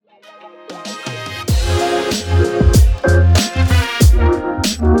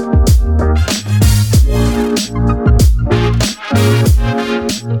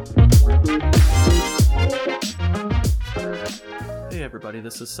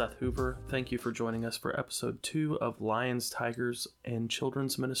Seth Hoover. Thank you for joining us for episode 2 of Lions, Tigers, and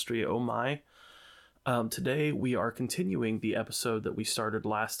Children's Ministry, Oh My. Today we are continuing the episode that we started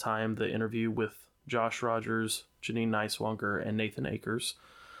last time, the interview with Josh Rogers, Janine Neiswanger, and Nathan Akers.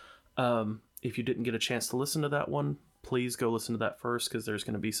 If you didn't get a chance to listen to that one, please go listen to that first, because there's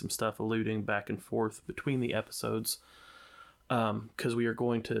going to be some stuff alluding back and forth between the episodes, because we are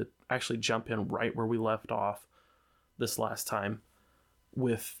going to actually jump in right where we left off this last time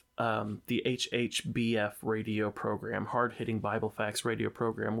with the HHBF radio program, Hard Hitting Bible Facts radio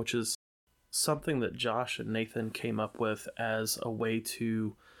program, which is something that Josh and Nathan came up with as a way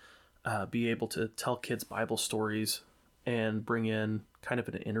to be able to tell kids Bible stories and bring in kind of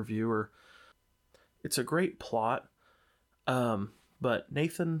an interviewer. It's a great plot, but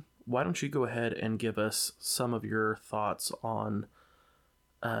Nathan, why don't you go ahead and give us some of your thoughts on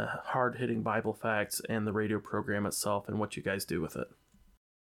Hard Hitting Bible Facts and the radio program itself and what you guys do with it.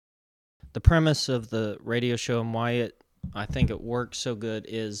 The premise of the radio show and why I think it works so good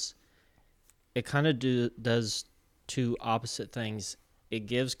is it kind of does two opposite things. It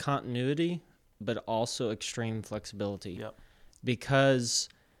gives continuity, but also extreme flexibility. Yep. Because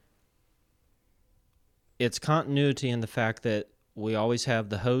it's continuity in the fact that we always have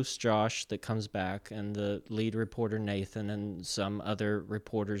the host, Josh, that comes back, and the lead reporter, Nathan, and some other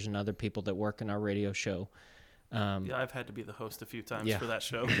reporters and other people that work in our radio show. I've had to be the host a few times for that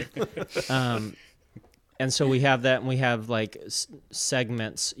show. And so we have that, and we have like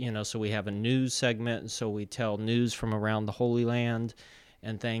segments, so we have a news segment, and so we tell news from around the Holy Land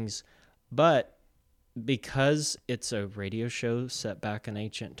and things. But because it's a radio show set back in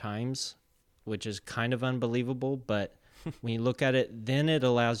ancient times, which is kind of unbelievable, but when you look at it, then it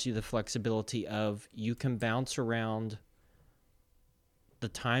allows you the flexibility of you can bounce around the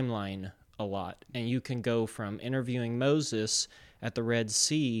timeline a lot, and you can go from interviewing Moses at the Red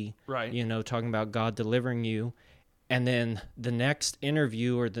Sea, right? Talking about God delivering you, and then the next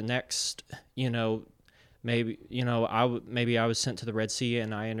interview or the next, maybe I was sent to the Red Sea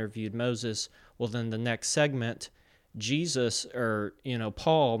and I interviewed Moses. Well, then the next segment, Jesus or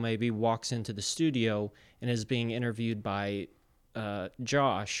Paul maybe walks into the studio and is being interviewed by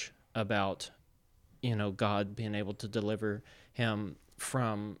Josh about God being able to deliver him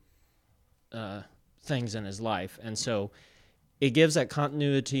from things in his life. And so it gives that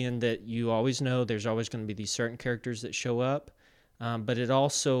continuity in that you always know there's always going to be these certain characters that show up, but it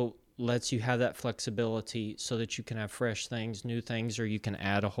also lets you have that flexibility so that you can have fresh things, new things, or you can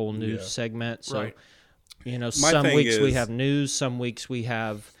add a whole new segment. So right. Some weeks we have news, some weeks we'll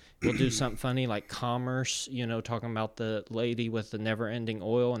do something funny like commerce, talking about the lady with the never-ending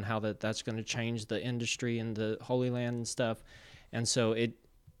oil and how that's going to change the industry in the Holy Land and stuff. And so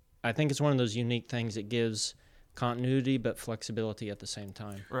I think it's one of those unique things that gives continuity but flexibility at the same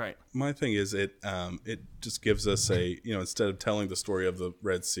time. Right. My thing is it just gives us a, instead of telling the story of the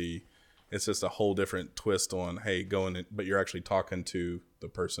Red Sea, it's just a whole different twist on, hey, but you're actually talking to the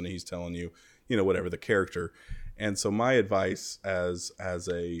person he's telling you, whatever the character. And so my advice as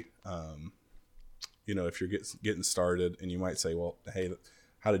a, if you're getting started and you might say, well, hey,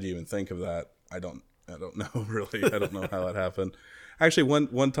 how did you even think of that? I don't know really. I don't know how that happened. Actually,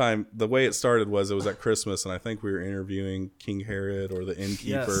 one time, the way it started was it was at Christmas, and I think we were interviewing King Herod or the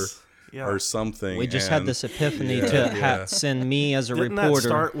innkeeper or something. We just had this epiphany to send me as a Didn't reporter. That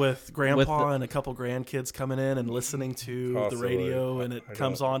start with Grandpa and a couple grandkids coming in and listening to the radio, and it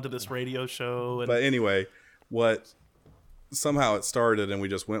comes on to this radio show. But anyway, somehow it started, and we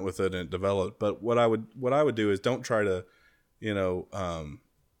just went with it, and it developed. But what I would do is don't try to,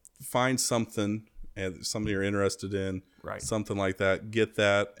 find something you're interested in, right? Something like that. Get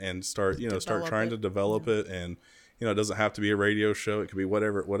that and start trying to develop it. And it doesn't have to be a radio show. It could be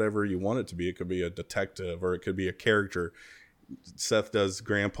whatever you want it to be. It could be a detective, or it could be a character. Seth does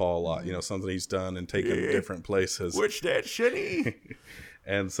Grandpa a lot. Something he's done and taken different places. Which that shitty.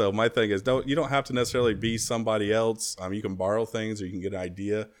 And so my thing is, you don't have to necessarily be somebody else. You can borrow things, or you can get an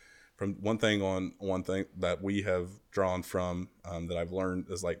idea from one thing that we have drawn from that I've learned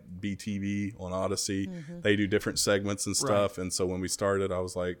is like BTV on Odyssey. Mm-hmm. They do different segments and stuff. Right. And so when we started, I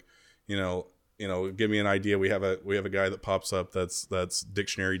was like, give me an idea. We have a guy that pops up that's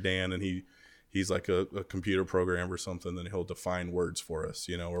Dictionary Dan, and he's like a computer programmer or something, and he'll define words for us,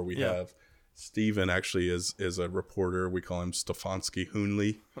 or we have Steven actually is a reporter. We call him Stefanski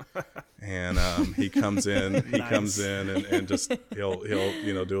Hoonley. And he comes in and just he'll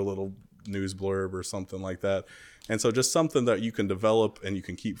do a little news blurb or something like that. And so just something that you can develop and you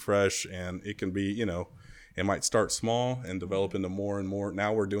can keep fresh, and it can be, it might start small and develop into more and more.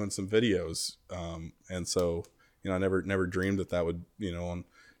 Now we're doing some videos. And so I never dreamed that would, on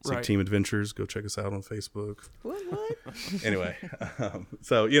See Right. Team Adventures. Go check us out on Facebook. What? Anyway,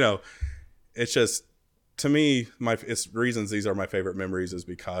 so it's just, to me, it's reasons these are my favorite memories is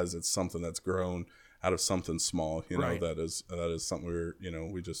because it's something that's grown out of something small. Right. That is something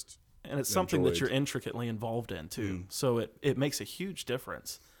we just And it's something that enjoyed. you're intricately involved in too. So it makes a huge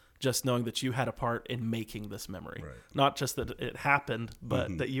difference just knowing that you had a part in making this memory. Right. Not just that it happened,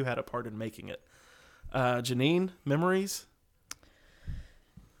 but that you had a part in making it. Janine, memories?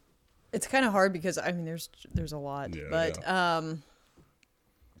 It's kind of hard because I mean, there's a lot, Yeah, but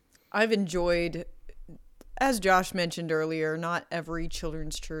I've enjoyed, as Josh mentioned earlier, not every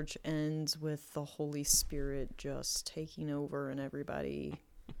children's church ends with the Holy Spirit just taking over and everybody,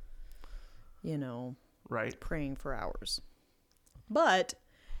 Right. praying for hours. But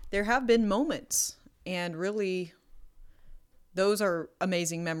there have been moments, and really, those are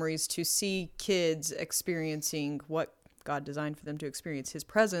amazing memories to see kids experiencing what God designed for them to experience, His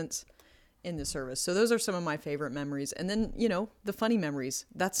presence in the service. So those are some of my favorite memories. And then, the funny memories.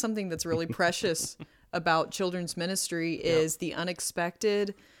 That's something that's really precious about children's ministry is the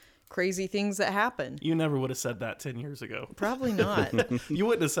unexpected, crazy things that happen. You never would have said that 10 years ago. Probably not. You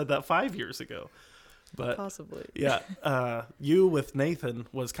wouldn't have said that 5 years ago. But Possibly. yeah, you with Nathan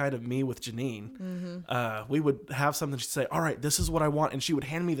was kind of me with Janine. We would have something, she'd say, all right, this is what I want. And she would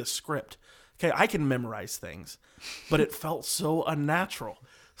hand me the script. Okay, I can memorize things, but it felt so unnatural.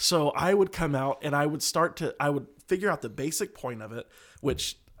 So I would come out and I would figure out the basic point of it,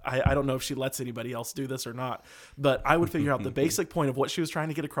 which I don't know if she lets anybody else do this or not, but I would figure out the basic point of what she was trying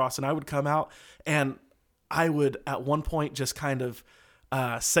to get across. And I would come out and I would at one point just kind of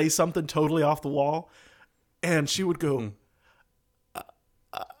say something totally off the wall. And she would go,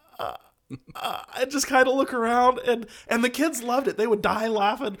 and just kind of look around, and the kids loved it. They would die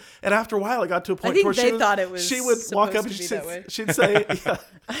laughing. And after a while, it got to a point think where they thought it was she would walk up supposed and to be that way. she'd say,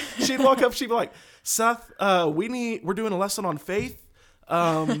 she'd walk up, she'd be like, Seth, we're doing a lesson on faith.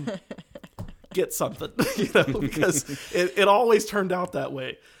 Get something, because it always turned out that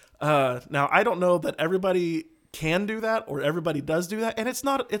way. Now I don't know that everybody can do that or everybody does do that, and it's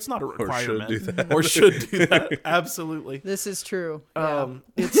not a requirement or should do that. Absolutely. This is true.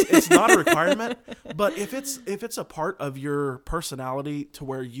 It's not a requirement, but if it's a part of your personality to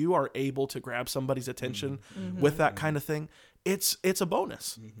where you are able to grab somebody's attention with that kind of thing, it's a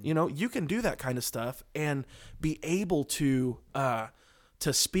bonus. You can do that kind of stuff and be able to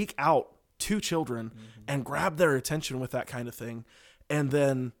speak out to children and grab their attention with that kind of thing, and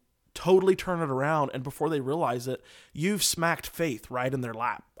then totally turn it around, and before they realize it, you've smacked faith right in their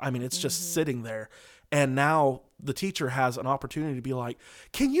lap. I mean, it's just sitting there, and now the teacher has an opportunity to be like,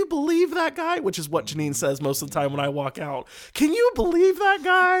 can you believe that guy? Which is what Janine says most of the time when I walk out. Can you believe that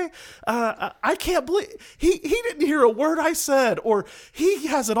guy? I can't believe he didn't hear a word I said, or he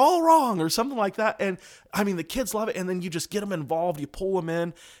has it all wrong, or something like that. And I mean, the kids love it, and then you just get them involved, you pull them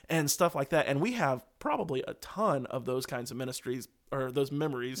in and stuff like that. And we have probably a ton of those kinds of ministries or those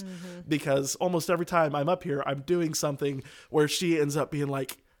memories, because almost every time I'm up here, I'm doing something where she ends up being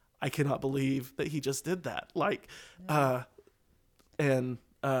like, I cannot believe that he just did that. Like, I think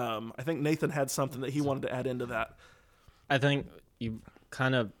Nathan had something that he wanted to add into that. I think you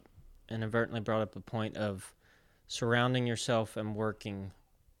kind of inadvertently brought up the point of surrounding yourself and working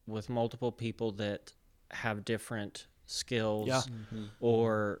with multiple people that have different skills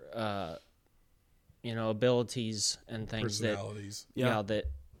or abilities and things personalities. that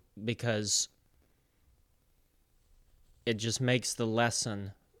because it just makes the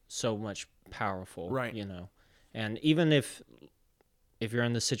lesson so much powerful, Right. And even if you're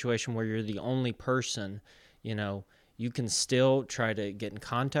in the situation where you're the only person, you can still try to get in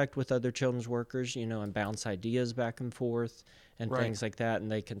contact with other children's workers, and bounce ideas back and forth and Right. things like that.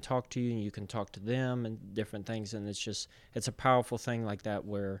 And they can talk to you and you can talk to them and different things. And it's a powerful thing like that,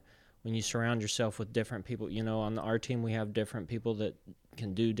 where when you surround yourself with different people, on our team, we have different people that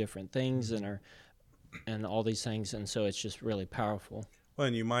can do different things and all these things. And so it's just really powerful. Well,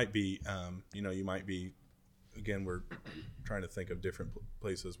 and you might be, again, we're trying to think of different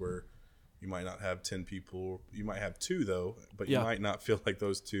places where you might not have 10 people. You might have 2, though, but you might not feel like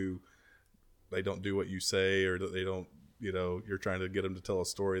those 2, they don't do what you say, or that they don't, you're trying to get them to tell a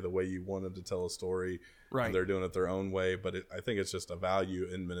story the way you want them to tell a story. Right. And they're doing it their own way. But I think it's just a value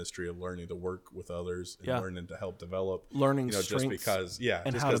in ministry of learning to work with others and learning to help develop. Learning just strengths because,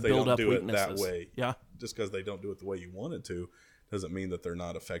 and just how to because they build don't up do weaknesses. it that way. Yeah. Just because they don't do it the way you wanted to doesn't mean that they're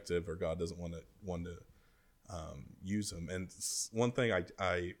not effective or God doesn't want to use them. And one thing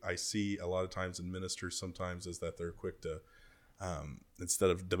I see a lot of times in ministers sometimes is that they're quick to, instead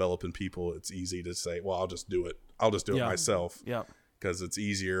of developing people, it's easy to say, well, I'll just do it. I'll just do it Yeah. myself. Yeah. Because it's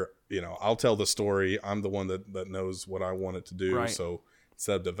easier, I'll tell the story. I'm the one that knows what I want it to do. Right. So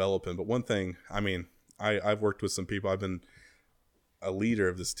instead of developing, but one thing, I've worked with some people. I've been a leader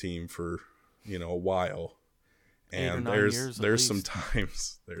of this team for, a while. 8 or And 9 years at there's some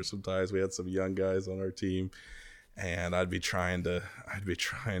least. times we had some young guys on our team, and I'd be trying to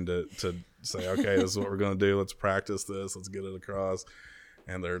say, okay, this is what we're going to do. Let's practice this. Let's get it across.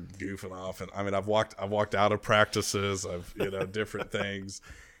 And they're goofing off. And I've walked out of practices. I've, different things,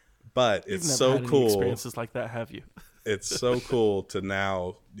 but You've it's never so had any cool. experiences like that, have you? It's so cool to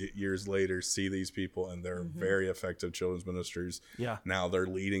now, years later, see these people, and they're very effective children's ministers. Yeah. Now they're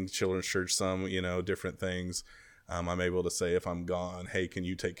leading children's church, some, different things. I'm able to say, if I'm gone, hey, can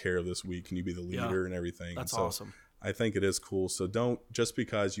you take care of this week? Can you be the leader and everything? That's And so awesome. I think it is cool. So don't, just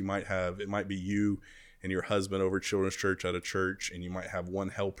because it might be you and your husband over children's church at a church, and you might have one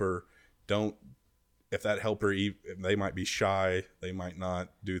helper, if that helper, they might be shy, they might not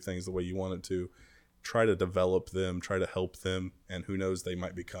do things the way you want it to, try to develop them, try to help them, and who knows, they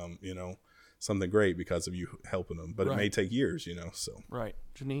might become, something great because of you helping them. But it may take years, so. Right.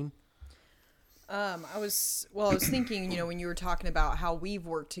 Janine? I was thinking, when you were talking about how we've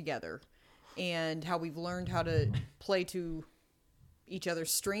worked together and how we've learned how to play to each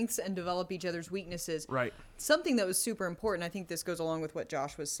other's strengths and develop each other's weaknesses. Right. Something that was super important, I think this goes along with what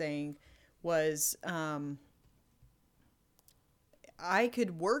Josh was saying, was I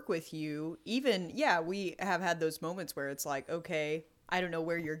could work with you even, we have had those moments where it's like, okay, I don't know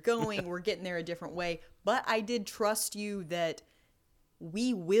where you're going. We're getting there a different way. But I did trust you that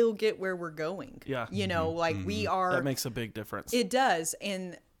we will get where we're going. Yeah. We are. That makes a big difference. It does.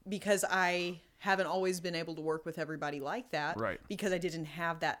 And because I haven't always been able to work with everybody like that. Right. Because I didn't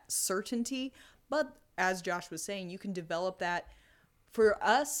have that certainty. But as Josh was saying, you can develop that. For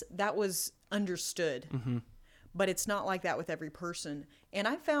us, that was understood. Mm-hmm. But it's not like that with every person. And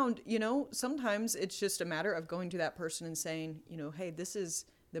I found, sometimes it's just a matter of going to that person and saying, hey, this is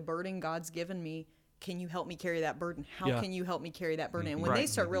the burden God's given me. Can you help me carry that burden? How can you help me carry that burden? And when they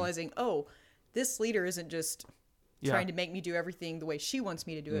start realizing, oh, this leader isn't just trying to make me do everything the way she wants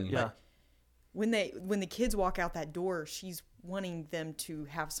me to do it. But when the kids walk out that door, she's wanting them to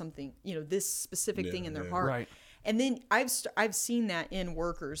have something, this specific thing in their heart. Right. And then I've seen that in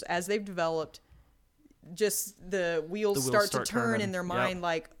workers as they've developed, just the wheels start to turn turning. in their mind,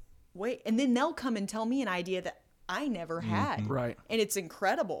 like, wait, and then they'll come and tell me an idea that I never had. Right. And it's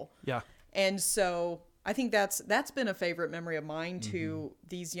incredible. Yeah. And so I think that's been a favorite memory of mine to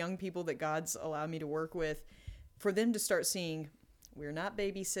these young people that God's allowed me to work with, for them to start seeing, we're not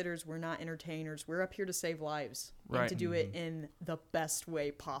babysitters, we're not entertainers, we're up here to save lives and to do it in the best way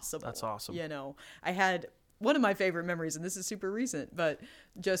possible. That's awesome. I had one of my favorite memories, and this is super recent, but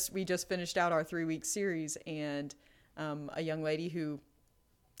we just finished out our 3-week series, and a young lady who,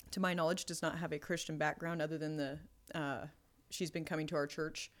 to my knowledge, does not have a Christian background other than she's been coming to our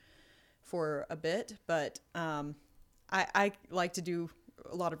church for a bit, but I like to do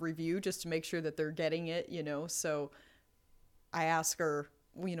a lot of review just to make sure that they're getting it, so I ask her,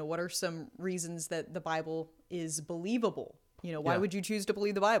 what are some reasons that the Bible is believable? Why would you choose to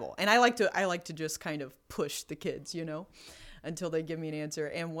believe the Bible? And I like to just kind of push the kids, until they give me an answer.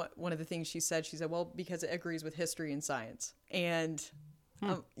 And one of the things she said, well, because it agrees with history and science. And,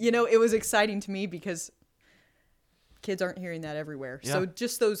 it was exciting to me because kids aren't hearing that everywhere. Yeah. So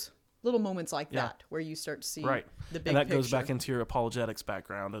just those little moments like that where you start to see the big and that picture. goes back into your apologetics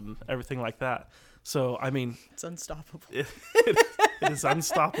background and everything like that. So, I mean, it's unstoppable. It is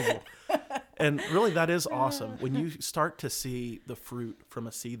unstoppable. And really, that is awesome. When you start to see the fruit from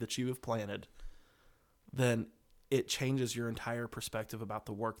a seed that you have planted, then it changes your entire perspective about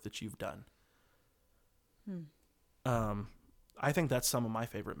the work that you've done. I think that's some of my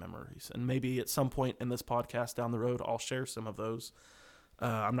favorite memories. And maybe at some point in this podcast down the road, I'll share some of those.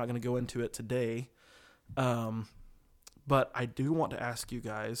 I'm not going to go into it today. But I do want to ask you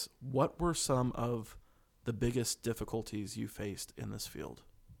guys, what were some of the biggest difficulties you faced in this field?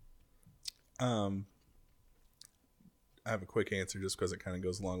 I have a quick answer just because it kind of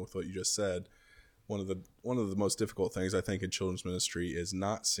goes along with what you just said. One of the most difficult things I think in children's ministry is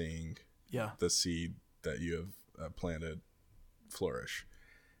not seeing the seed that you have planted flourish,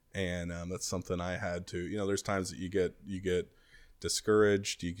 and that's something I had to. There's times that you get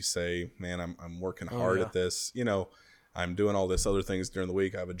discouraged. You say, "Man, I'm working hard at this." I'm doing all this other things during the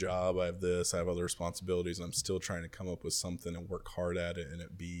week. I have a job. I have this. I have other responsibilities. And I'm still trying to come up with something and work hard at it, and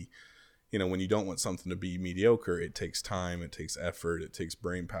it be. When you don't want something to be mediocre, it takes time, it takes effort, it takes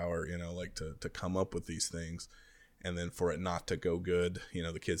brain power, to come up with these things. And then for it not to go good,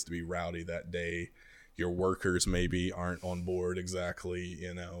 the kids to be rowdy that day, your workers maybe aren't on board exactly,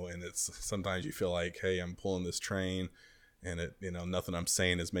 you know, and it's sometimes you feel like, hey, I'm pulling this train and it, you know, nothing I'm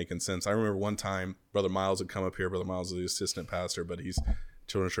saying is making sense. I remember one time Brother Miles would come up here. Brother Miles is the assistant pastor, but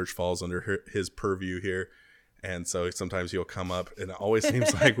Children's Church falls under his purview here. And so sometimes he'll come up, and it always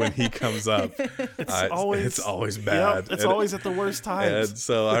seems like when he comes up, it's always bad. Yep, it's always at the worst times. And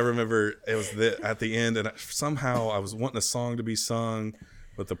so I remember it was at the end, and somehow I was wanting a song to be sung,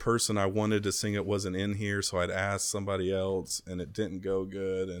 but the person I wanted to sing it wasn't in here, so I'd ask somebody else, and it didn't go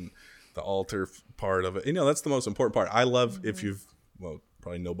good. And the altar part of it, you know, that's the most important part. I love if you've, well,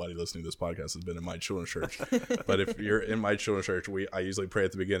 probably nobody listening to this podcast has been in my children's church, but if you're in my children's church, I usually pray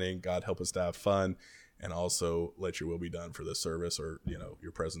at the beginning, God help us to have fun. And also let your will be done for this service, or, you know,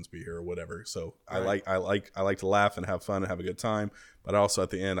 your presence be here or whatever. So right. I like to laugh and have fun and have a good time, but also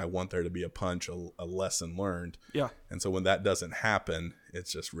at the end I want there to be a punch, a lesson learned. Yeah. And so when that doesn't happen,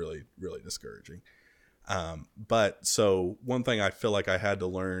 it's just really, really discouraging. But so one thing I feel like I had to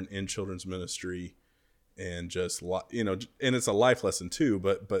learn in children's ministry, and just, you know, and it's a life lesson too,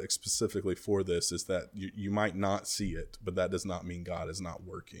 but specifically for this, is that you might not see it, but that does not mean God is not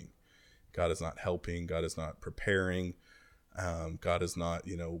working. God is not helping. God is not preparing. God is not,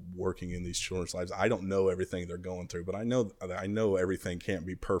 you know, working in these children's lives. I don't know everything they're going through, but I know everything can't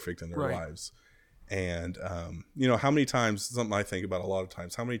be perfect in their lives. And, you know, how many times, something I think about a lot of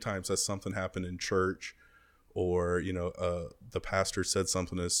times, how many times has something happened in church, or, you know, the pastor said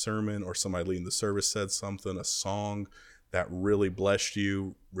something in his sermon, or somebody leading the service said something, a song that really blessed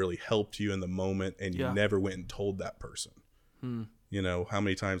you, really helped you in the moment, and you never went and told that person. You know, how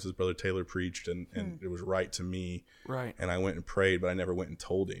many times has Brother Taylor preached and it was right to me. Right. And I went and prayed, but I never went and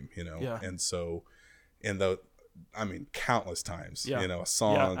told him, you know. Yeah. And so, countless times, you know, a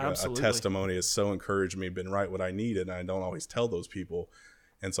song, a testimony has so encouraged me, been right what I needed. And I don't always tell those people.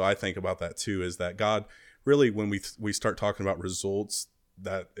 And so I think about that too, is that God really, when we start talking about results,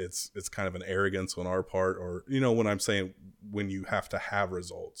 that it's kind of an arrogance on our part, or, you know, when I'm saying when you have to have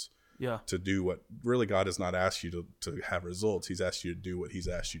results. Yeah. To do what really God has not asked you to have results. He's asked you to do what he's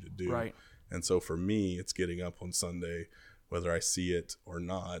asked you to do. Right. And so for me, it's getting up on Sunday, whether I see it or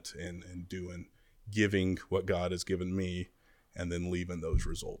not, and giving what God has given me, and then leaving those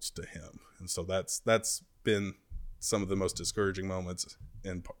results to him. And so that's been some of the most discouraging moments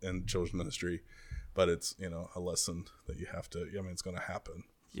in children's ministry, but it's, you know, a lesson that you have to, I mean, it's going to happen.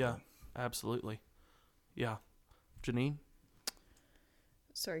 Yeah, absolutely. Yeah. Janine?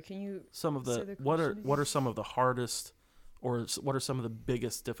 Sorry, can you what are some of the hardest, or what are some of the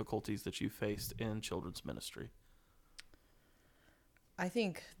biggest difficulties that you faced in children's ministry? I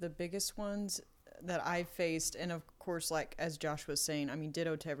think the biggest ones that I've faced, and of course, like as Josh was saying, I mean,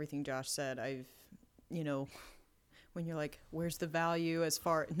 ditto to everything Josh said. You know, when you're like, where's the value, as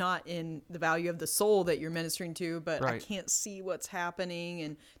far, not in the value of the soul that you're ministering to, but right. I can't see what's happening.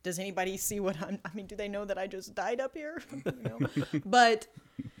 And does anybody see what do they know that I just died up here? You know? But,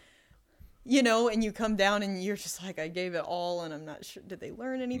 you know, and you come down and you're just like, I gave it all, and I'm not sure, did they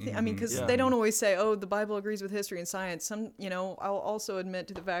learn anything? Mm-hmm. I mean, because they don't always say, oh, the Bible agrees with history and science. You know, I'll also admit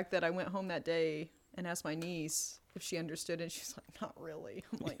to the fact that I went home that day and asked my niece if she understood, and she's like, not really.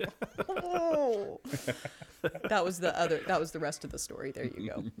 I'm like, oh. That was the rest of the story. There you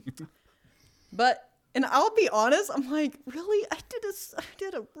go. But, and I'll be honest, I'm like, really? I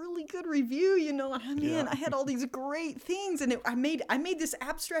did a really good review, you know. I mean, I had all these great things, and I made this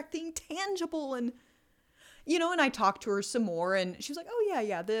abstract thing tangible, and, you know, and I talked to her some more, and she was like, oh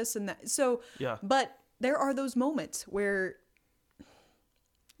yeah, this and that. So, but there are those moments where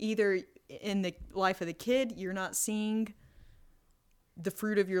either in the life of the kid, you're not seeing the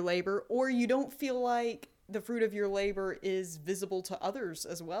fruit of your labor, or you don't feel like the fruit of your labor is visible to others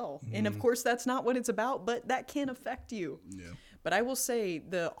as well. Mm-hmm. And of course, that's not what it's about, but that can affect you. Yeah. But I will say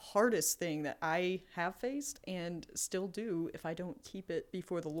the hardest thing that I have faced, and still do if I don't keep it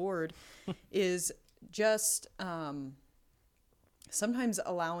before the Lord, is just sometimes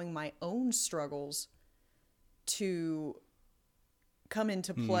allowing my own struggles to come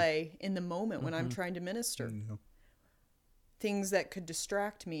into play in the moment when I'm trying to minister. Mm-hmm. Things that could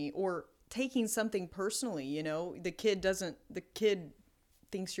distract me, or taking something personally, you know. The kid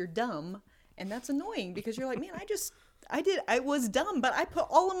thinks you're dumb, and that's annoying, because you're like, man, I was dumb, but I put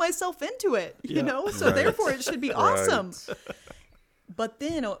all of myself into it, you know, so therefore it should be awesome. But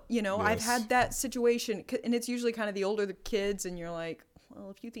then, you know, I've had that situation, and it's usually kind of the older the kids, and you're like,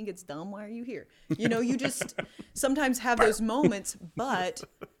 well, if you think it's dumb, why are you here? You know, you just sometimes have those moments, but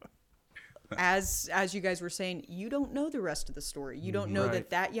as you guys were saying, you don't know the rest of the story. You don't know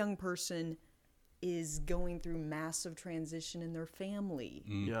that young person is going through massive transition in their family.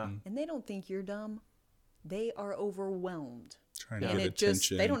 Yeah. And they don't think you're dumb. they are overwhelmed. Trying to And get it just,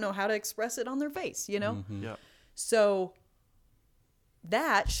 attention. they don't know how to express it on their face, you know? Yeah. So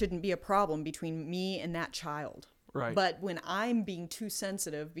that shouldn't be a problem between me and that child. Right. But when I'm being too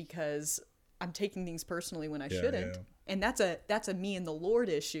sensitive because I'm taking things personally when I shouldn't, and that's a me and the Lord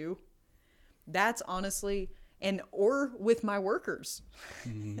issue, that's honestly, and or with my workers,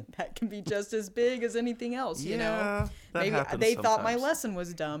 that can be just as big as anything else, you know? that Maybe happens they thought my sometimes. lesson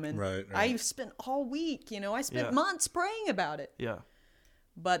was dumb, and Right. I spent all week, you know, I spent Yeah. months praying about it. Yeah.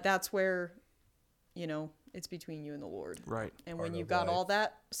 But that's where, you know, it's between you and the Lord. Right. And Part when you've of got life. all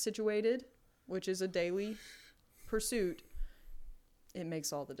that situated, which is a daily pursuit, it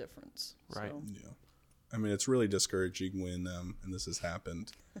makes all the difference. Right. So, Yeah. I mean, it's really discouraging when, and this has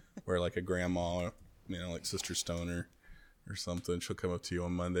happened, where like a grandma, you know, like Sister Stoner or something, she'll come up to you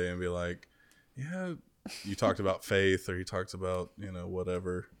on Monday and be like, yeah, you talked about faith, or you talked about, you know,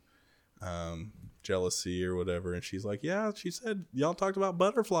 whatever, jealousy or whatever. And she's like, yeah, she said, y'all talked about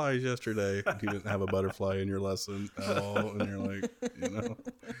butterflies yesterday. You didn't have a butterfly in your lesson at all. And you're like, you know,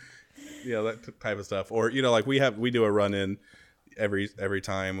 yeah, that type of stuff. Or, you know, like we do a run in every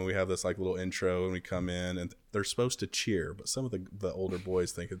time, and we have this like little intro, and we come in and they're supposed to cheer, but some of the older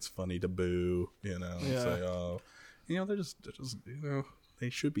boys think it's funny to boo, you know, and Yeah. say, oh, you know, they're just, you know, they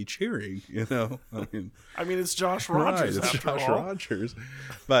should be cheering, you know. I mean, it's Josh Right, Rogers it's after Josh all. Rogers.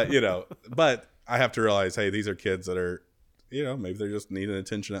 But, you know, but I have to realize, hey, these are kids that are, you know, maybe they're just needing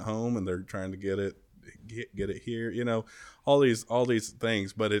attention at home, and they're trying to get it here, you know, all these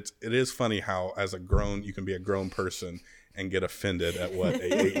things. But it is funny how as a grown, you can be a grown person and get offended at what a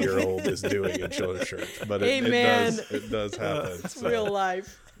 8-year-old is doing in children's church. But it does happen. it's So real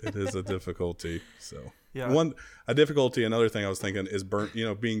life. it is a difficulty. So Yeah. a difficulty. Another thing I was thinking is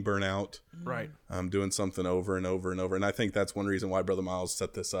being burnt out. Right. Doing something over and over and over. And I think that's one reason why Brother Miles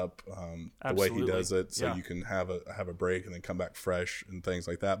set this up the way he Absolutely. does it, so Yeah. you can have a break and then come back fresh and things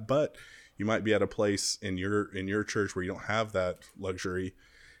like that. But you might be at a place in your church where you don't have that luxury.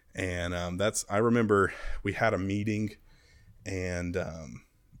 And I remember we had a meeting, and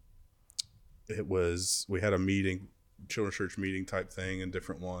we had a meeting, children's church meeting type thing, and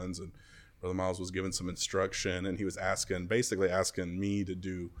different ones, and Brother Miles was given some instruction, and he was basically asking me to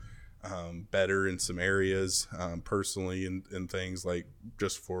do better in some areas personally, and things like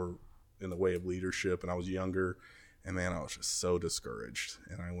just in the way of leadership. And I was younger, and man, I was just so discouraged.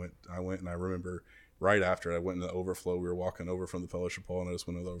 And I went and I remember right after I went in the overflow, we were walking over from the fellowship hall, and I just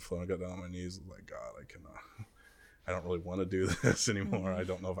went in the overflow, and I got down on my knees, like, God, I don't really want to do this anymore. I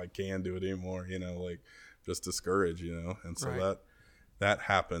don't know if I can do it anymore, you know, like just discouraged, you know. And so Right. that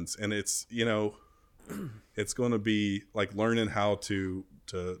happens. And it's, you know, it's going to be like learning how to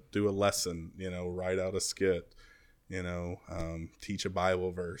do a lesson, you know, write out a skit, you know, teach a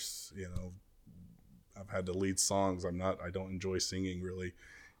Bible verse, you know. I've had to lead songs. I don't enjoy singing really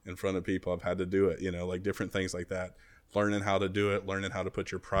in front of people. I've had to do it, you know, like different things like that. Learning how to do it, learning how to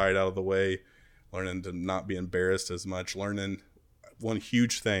put your pride out of the way, learning to not be embarrassed as much. Learning one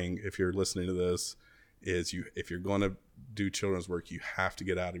huge thing, if you're listening to this, is if you're going to do children's work, you have to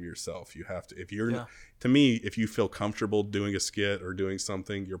get out of yourself. You have to, to me, if you feel comfortable doing a skit or doing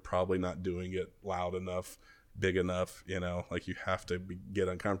something, you're probably not doing it loud enough, big enough, you know, like you have to get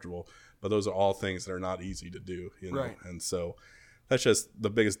uncomfortable. But those are all things that are not easy to do, you know. Right. And so that's just the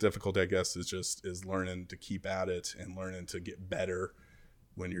biggest difficulty, I guess, is learning to keep at it and learning to get better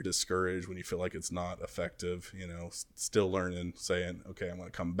when you're discouraged, when you feel like it's not effective, you know, still learning, saying, okay, I'm going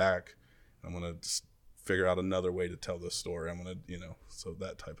to come back. I'm going to just figure out another way to tell this story. I'm going to, you know, so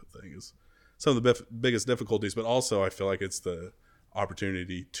that type of thing is some of the biggest difficulties, but also I feel like it's the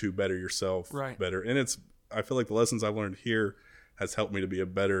opportunity to better yourself better. And I feel like the lessons I've learned here has helped me to be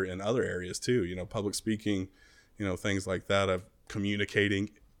better in other areas too, you know, public speaking, you know, things like that, of communicating.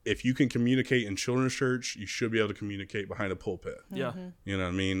 If you can communicate in children's church, you should be able to communicate behind a pulpit. Yeah. You know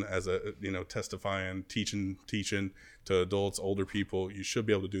what I mean? As testifying, teaching to adults, older people, you should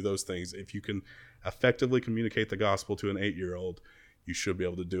be able to do those things. If you can effectively communicate the gospel to an 8-year-old, you should be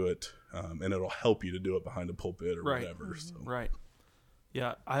able to do it. And it'll help you to do it behind a pulpit or whatever. So. Right.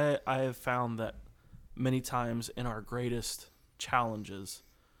 Yeah. I have found that many times in our greatest challenges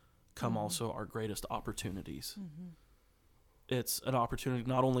come also our greatest opportunities. It's an opportunity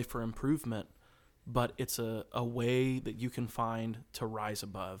not only for improvement, but it's a way that you can find to rise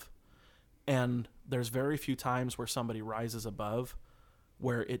above. And there's very few times where somebody rises above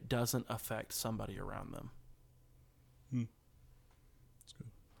where it doesn't affect somebody around them. That's good.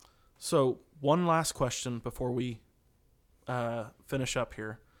 So one last question before we finish up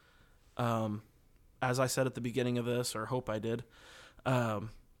here. As I said at the beginning of this, or hope I did,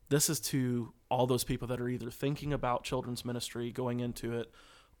 this is to all those people that are either thinking about children's ministry, going into it,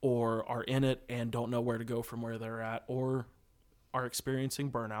 or are in it and don't know where to go from where they're at, or are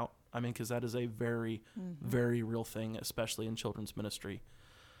experiencing burnout. I mean, because that is a very, very real thing, especially in children's ministry.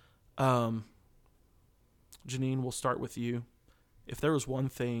 Janine, we'll start with you. If there was one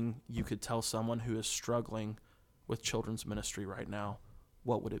thing you could tell someone who is struggling with children's ministry right now,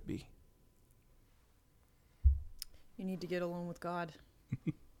 what would it be? You need to get alone with God.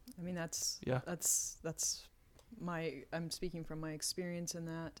 I mean, that's I'm speaking from my experience in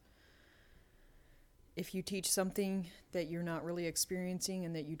that. If you teach something that you're not really experiencing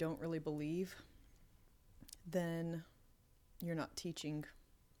and that you don't really believe, then you're not teaching.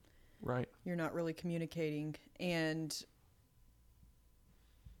 Right. You're not really communicating. And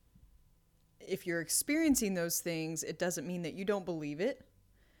if you're experiencing those things, it doesn't mean that you don't believe it,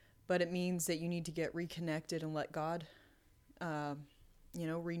 but it means that you need to get reconnected and let God,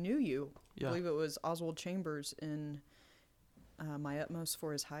 renew you. Yeah. I believe it was Oswald Chambers in My Utmost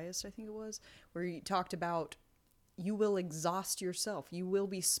for His Highest, I think it was, where he talked about you will exhaust yourself. You will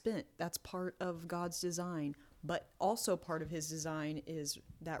be spent. That's part of God's design. But also part of His design is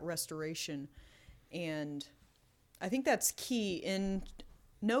that restoration. And I think that's key in...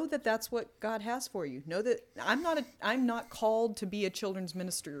 Know that that's what God has for you. Know that I'm not called to be a children's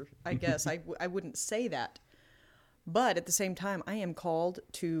minister, I guess. I wouldn't say that. But at the same time, I am called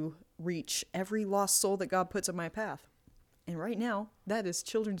to reach every lost soul that God puts in my path. And right now, that is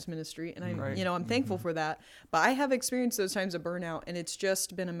children's ministry. And I'm thankful for that. But I have experienced those times of burnout, and it's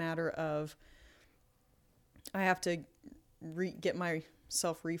just been a matter of I have to get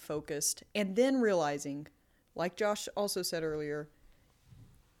myself refocused. And then realizing, like Josh also said earlier,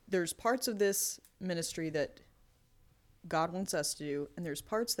 there's parts of this ministry that God wants us to do, and there's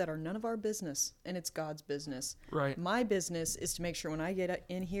parts that are none of our business, and it's God's business. Right. My business is to make sure when I get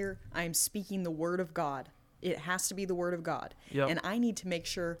in here, I am speaking the word of God. It has to be the word of God. Yep. And I need to make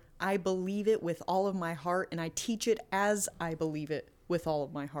sure I believe it with all of my heart, and I teach it as I believe it with all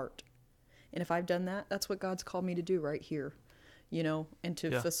of my heart. And if I've done that, that's what God's called me to do right here, and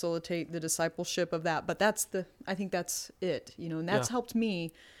to facilitate the discipleship of that. But I think that's it, and that's helped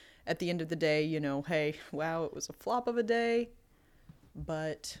me. At the end of the day, hey, wow, it was a flop of a day,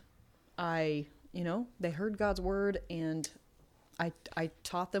 but they heard God's word, and I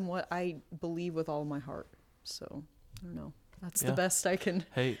taught them what I believe with all of my heart. So, I don't know. That's the best I can.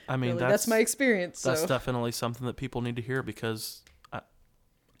 Hey, I mean, really, that's my experience. That's definitely something that people need to hear, because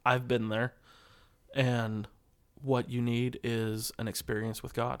I've been there, and what you need is an experience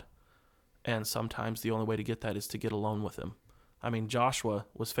with God. And sometimes the only way to get that is to get alone with Him. I mean, Joshua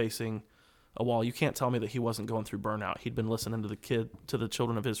was facing a wall. You can't tell me that he wasn't going through burnout. He'd been listening to the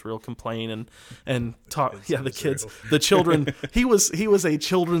children of Israel complain and talk. Yeah, the children. He was a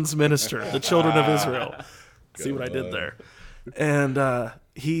children's minister. The children of Israel. See what I did there? And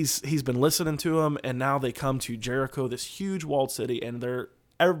he's been listening to them, and now they come to Jericho, this huge walled city, and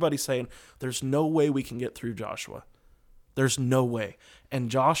everybody's saying, "There's no way we can get through, Joshua. There's no way."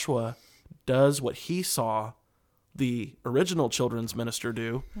 And Joshua does what he saw the original children's minister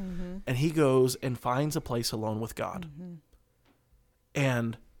do, and he goes and finds a place alone with God.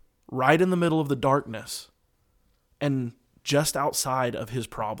 And right in the middle of the darkness and just outside of his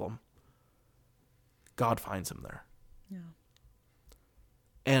problem, God finds him there. Yeah.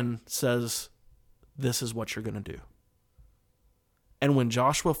 And says, "This is what you're going to do." And when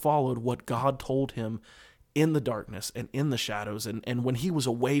Joshua followed what God told him in the darkness and in the shadows, and when he was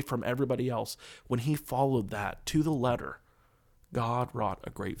away from everybody else, when he followed that to the letter, God wrought a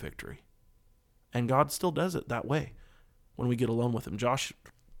great victory. And God still does it that way when we get alone with Him. Josh,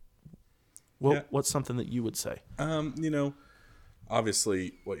 what's something that you would say?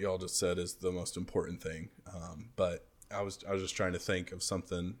 Obviously what y'all just said is the most important thing. But I was just trying to think of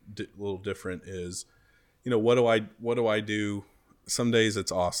something a little different. Is, what do I do? Some days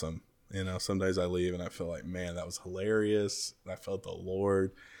it's awesome. Some days I leave and I feel like, man, that was hilarious. I felt the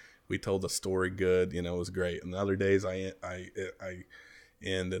Lord. We told the story good. It was great. And the other days I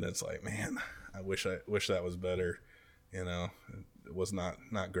end and it's like, man, I wish that was better. It was not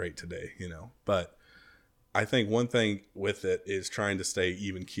great today. But I think one thing with it is trying to stay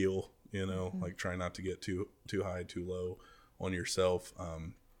even keel. Like try not to get too high, too low on yourself.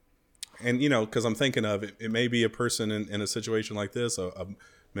 And because I'm thinking of it may be a person in a situation like this, a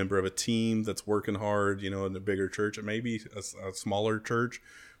member of a team that's working hard, in a bigger church. It may be a smaller church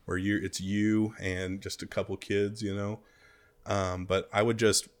where it's you and just a couple kids, but I would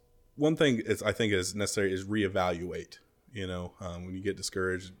one thing I think is necessary is reevaluate, when you get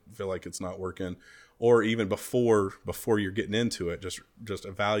discouraged, feel like it's not working, or even before you're getting into it, just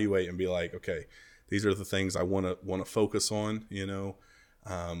evaluate and be like, okay, these are the things I want to focus on,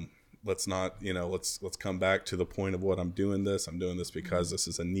 let's not, let's come back to the point of what I'm doing this because this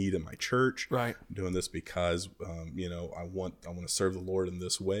is a need in my church. Right. I'm doing this because, I want to serve the Lord in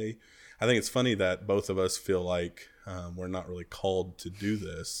this way. I think it's funny that both of us feel like we're not really called to do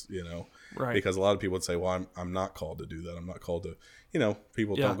this, Right. because a lot of people would say, well, I'm not called to do that. I'm not called to,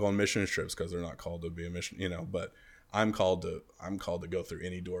 people don't go on mission trips because they're not called to be a mission, but I'm called to go through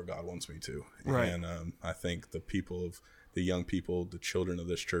any door God wants me to. Right. And I think the young people, the children of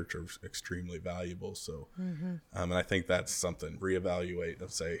this church are extremely valuable. So, and I think that's something, reevaluate and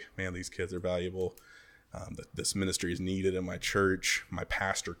say, man, these kids are valuable. This ministry is needed in my church. My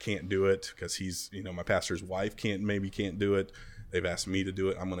pastor can't do it because my pastor's wife can't do it. They've asked me to do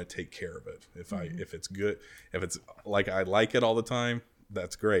it. I'm going to take care of it. If it's good, if it's like I like it all the time,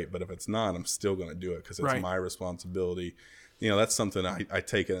 that's great. But if it's not, I'm still going to do it because it's Right. my responsibility. That's something I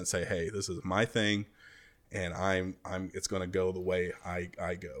take it and say, hey, this is my thing, and it's going to go the way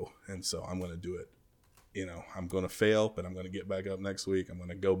I go, and so I'm going to do it. I'm going to fail, but I'm going to get back up next week. I'm going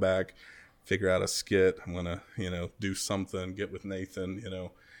to go back, figure out a skit. I'm going to do something, get with Nathan,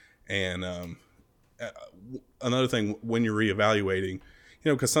 and another thing when you're reevaluating,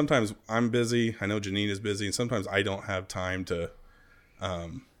 because sometimes I'm busy. I know Janine is busy, and sometimes I don't have time to,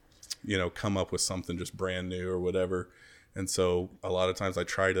 come up with something just brand new or whatever. And so a lot of times I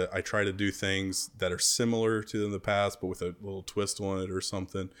try to do things that are similar to the past, but with a little twist on it or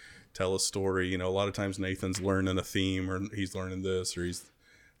something. Tell a story. A lot of times Nathan's learning a theme, or he's learning this, or he's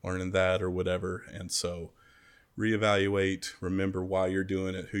learning that, or whatever. And so reevaluate, remember why you're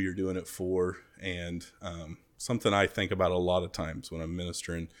doing it, who you're doing it for. And something I think about a lot of times when I'm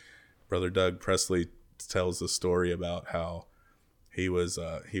ministering, Brother Doug Presley tells the story about how he was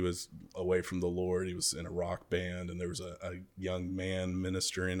away from the Lord. He was in a rock band, and there was a young man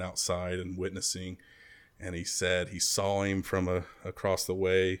ministering outside and witnessing. And he said he saw him from across the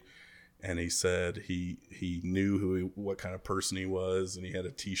way, and he said he knew what kind of person he was, and he had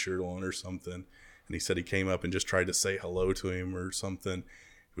a T-shirt on or something. And he said he came up and just tried to say hello to him or something.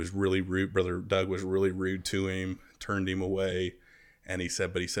 It was really rude. Brother Doug was really rude to him, turned him away. And he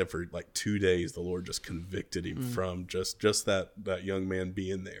said for like 2 days, the Lord just convicted him from just that young man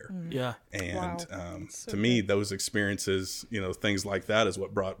being there. Yeah. And Wow. to me, those experiences, things like that is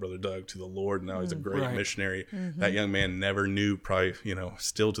what brought Brother Doug to the Lord. Now he's a great Right. missionary. That young man never knew, probably,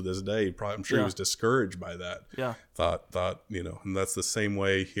 still to this day, I'm sure he was discouraged by that. Yeah. Thought, and that's the same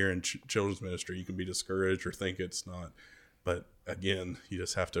way here in children's ministry. You can be discouraged or think it's not. But again, you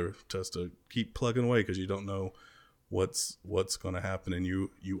just have to keep plugging away, because you don't know what's going to happen, and you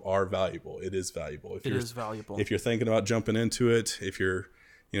are valuable. It is valuable. It is valuable. If you're thinking about jumping into it, if you're,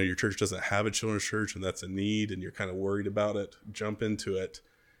 your church doesn't have a children's church and that's a need, and you're kind of worried about it, jump into it.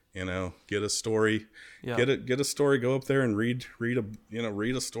 Get a story, Yeah. get a story, go up there and read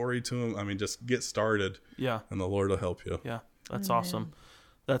a story to them. I mean, just get started. Yeah. And the Lord will help you. Yeah. That's awesome.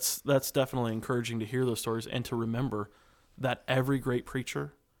 That's definitely encouraging to hear those stories and to remember that every great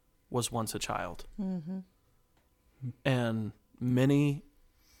preacher was once a child. Mm-hmm. And many,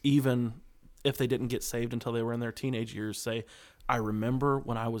 even if they didn't get saved until they were in their teenage years, say, I remember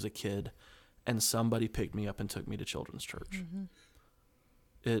when I was a kid and somebody picked me up and took me to children's church. Mm-hmm.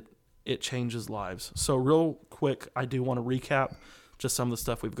 It changes lives. So real quick, I do want to recap just some of the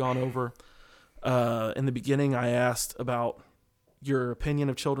stuff we've gone over. In the beginning, I asked about your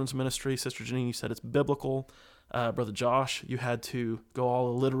opinion of children's ministry. Sister Janine, you said it's biblical. Brother Josh, you had to go all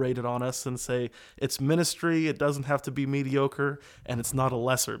alliterated on us and say it's ministry. It doesn't have to be mediocre, and it's not a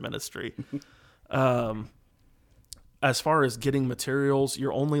lesser ministry. As far as getting materials,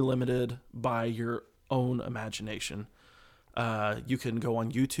 you're only limited by your own imagination. You can go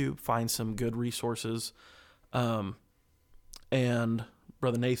on YouTube, find some good resources. And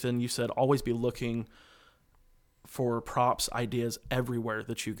Brother Nathan, you said always be looking for props, ideas everywhere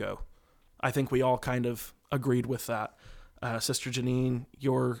that you go. I think we all kind of agreed with that. Sister Janine,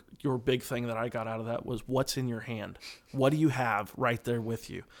 your big thing that I got out of that was what's in your hand. What do you have right there with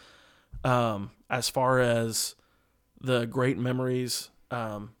you? As far as the great memories,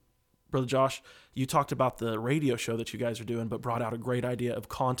 Brother Josh, you talked about the radio show that you guys are doing, but brought out a great idea of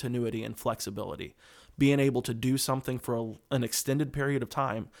continuity and flexibility. Being able to do something for an extended period of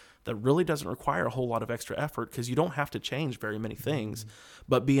time that really doesn't require a whole lot of extra effort, because you don't have to change very many things,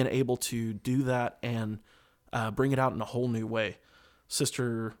 but being able to do that and bring it out in a whole new way.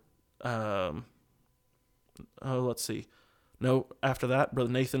 Sister, let's see, No, after that,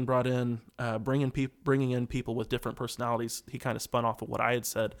 Brother Nathan brought in bringing in people with different personalities. He kind of spun off of what I had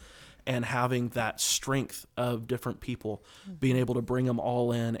said, and having that strength of different people, being able to bring them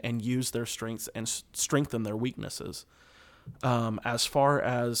all in and use their strengths and strengthen their weaknesses. As far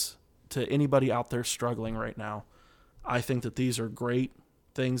as to anybody out there struggling right now, I think that these are great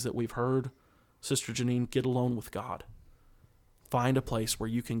things that we've heard. Sister Janine, get alone with God. Find a place where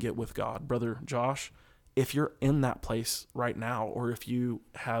you can get with God. Brother Josh, if you're in that place right now, or if you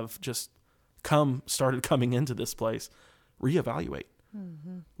have just started coming into this place, reevaluate.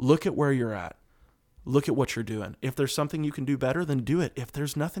 Mm-hmm. Look at where you're at. Look at what you're doing. If there's something you can do better, then do it. If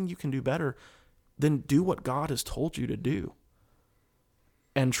there's nothing you can do better, then do what God has told you to do.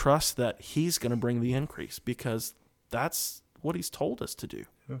 And trust that He's going to bring the increase, because that's what He's told us to do.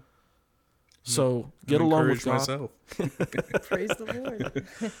 Yeah. So get along with God. Myself. Praise the Lord.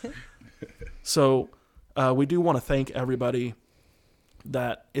 So we do want to thank everybody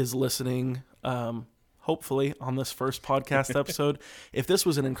that is listening, hopefully, on this first podcast episode. If this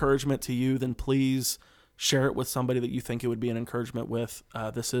was an encouragement to you, then please share it with somebody that you think it would be an encouragement with.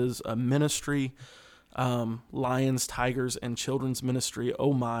 This is a ministry, Lions, Tigers, and Children's Ministry.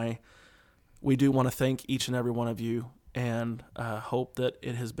 Oh my. We do want to thank each and every one of you, and hope that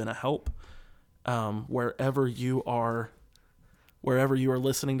it has been a help. Wherever you are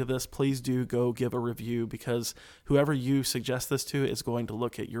listening to this, please do go give a review, because whoever you suggest this to is going to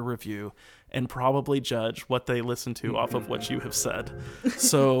look at your review and probably judge what they listen to off of what you have said.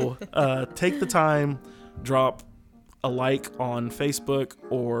 So take the time, drop a like on Facebook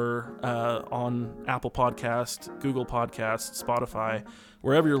or on Apple Podcast, Google Podcast, Spotify,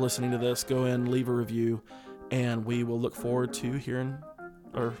 wherever you're listening to this. Go in, leave a review, and we will look forward to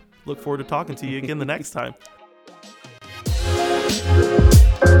talking to you again the next time.